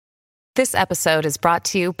This episode is brought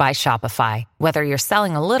to you by Shopify. Whether you're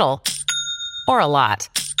selling a little or a lot,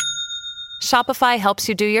 Shopify helps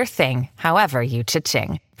you do your thing, however you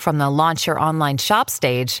cha-ching. From the launch your online shop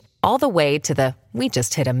stage, all the way to the we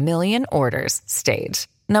just hit 1 million orders stage.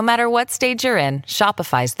 No matter what stage you're in,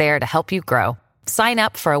 Shopify's there to help you grow. Sign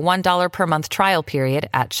up for a $1 per month trial period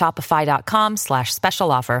at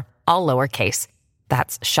shopify.com/special offer, all lowercase.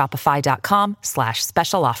 That's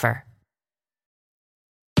shopify.com/special offer.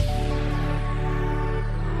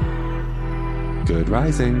 Good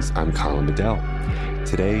risings, I'm Colin Bedell.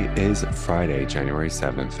 Today is Friday, January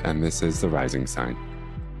 7th, and this is the rising sign.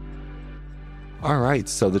 All right,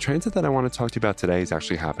 so the transit that I want to talk to you about today is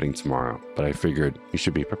actually happening tomorrow, but I figured you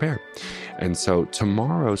should be prepared. And so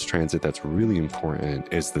tomorrow's transit that's really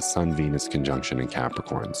important is the Sun-Venus conjunction in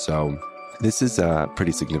Capricorn. So this is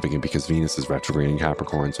pretty significant because Venus is retrograde in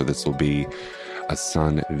Capricorn, so this will be a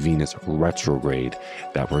Sun-Venus retrograde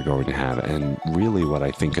that we're going to have. And really what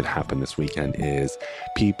I think could happen this weekend is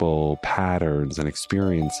people, patterns, and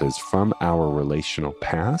experiences from our relational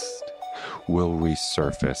past will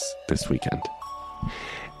resurface this weekend.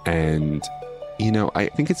 And, you know, I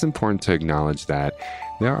think it's important to acknowledge that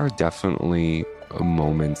there are definitely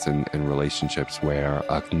moments in relationships where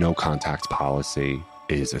a no contact policy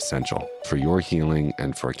is essential for your healing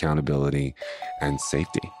and for accountability and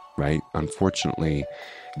safety. Right? Unfortunately,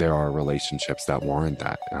 there are relationships that warrant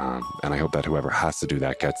that. And I hope that whoever has to do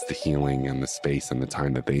that gets the healing and the space and the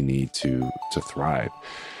time that they need to thrive.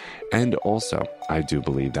 And also, I do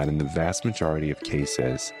believe that in the vast majority of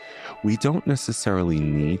cases, we don't necessarily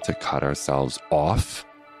need to cut ourselves off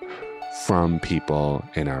from people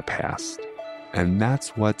in our past. And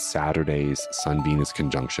that's what Saturday's Sun-Venus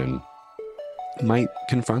conjunction might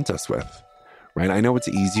confront us with, right? I know it's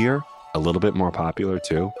easier, a little bit more popular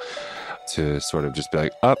too, to sort of just be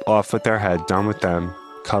like, up, off with their head, done with them,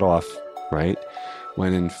 cut off, right?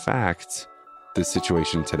 When in fact, the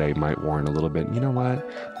situation today might warrant a little bit, you know what?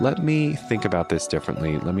 Let me think about this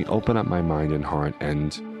differently. Let me open up my mind and heart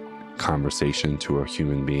and conversation to a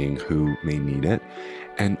human being who may need it.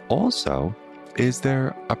 And also, is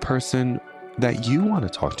there a person that you want to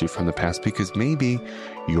talk to from the past because maybe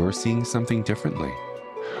you're seeing something differently?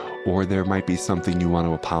 Or there might be something you want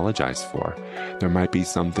to apologize for. There might be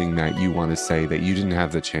something that you want to say that you didn't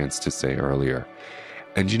have the chance to say earlier.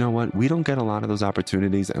 And you know what? We don't get a lot of those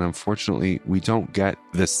opportunities. And unfortunately, we don't get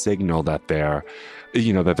the signal that that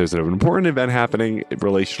there's an important event happening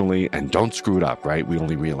relationally and don't screw it up, right? We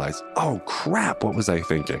only realize, oh crap, what was I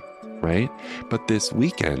thinking, right? But this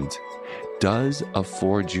weekend does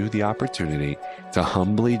afford you the opportunity to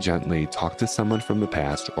humbly, gently talk to someone from the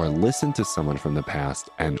past or listen to someone from the past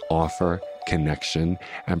and offer connection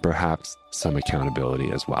and perhaps some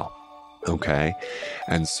accountability as well. Okay?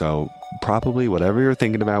 And so probably whatever you're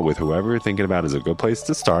thinking about with whoever you're thinking about is a good place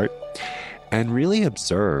to start and really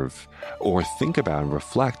observe or think about and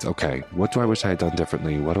reflect, okay, what do I wish I had done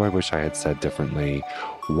differently? What do I wish I had said differently?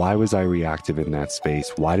 Why was I reactive in that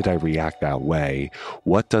space? Why did I react that way?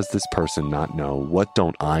 What does this person not know? What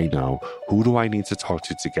don't I know? Who do I need to talk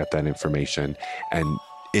to get that information? And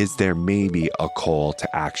is there maybe a call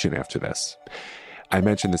to action after this? I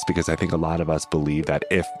mention this because I think a lot of us believe that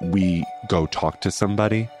if we go talk to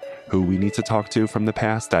somebody who we need to talk to from the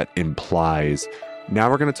past, that implies now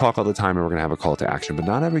we're going to talk all the time and we're going to have a call to action. But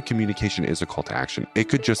not every communication is a call to action. It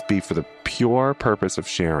could just be for the pure purpose of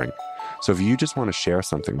sharing. So if you just want to share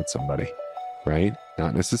something with somebody, right?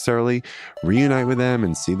 Not necessarily reunite with them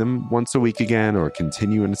and see them once a week again or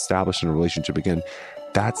continue and establish a relationship again.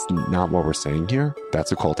 That's not what we're saying here.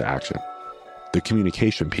 That's a call to action. The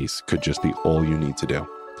communication piece could just be all you need to do.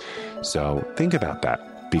 So think about that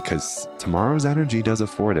because tomorrow's energy does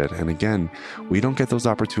afford it. And again, we don't get those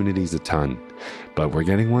opportunities a ton, but we're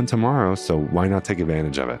getting one tomorrow. So why not take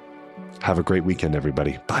advantage of it? Have a great weekend,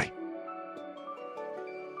 everybody. Bye.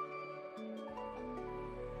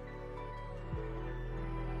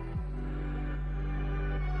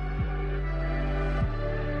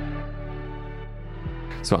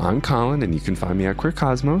 So I'm Colin, and you can find me at Queer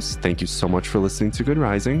Cosmos. Thank you so much for listening to Good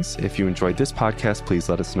Risings. If you enjoyed this podcast, please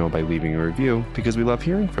let us know by leaving a review because we love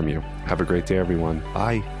hearing from you. Have a great day, everyone.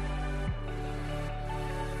 Bye.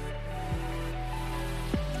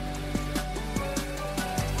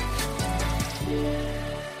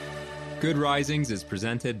 Good Risings is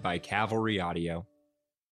presented by Cavalry Audio.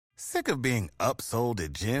 Sick of being upsold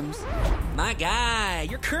at gyms? My guy Yeah,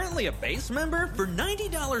 you're currently a base member? For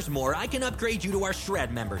 $90 more, I can upgrade you to our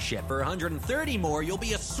Shred membership. For $130 more, you'll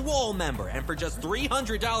be a Swole member. And for just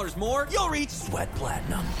 $300 more, you'll reach Sweat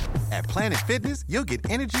Platinum. At Planet Fitness, you'll get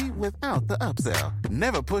energy without the upsell.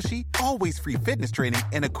 Never pushy, always free fitness training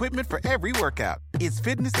and equipment for every workout. It's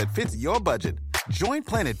fitness that fits your budget. Join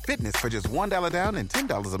Planet Fitness for just $1 down and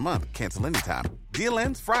 $10 a month. Cancel anytime. Deal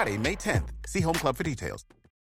ends Friday, May 10th. See Home Club for details.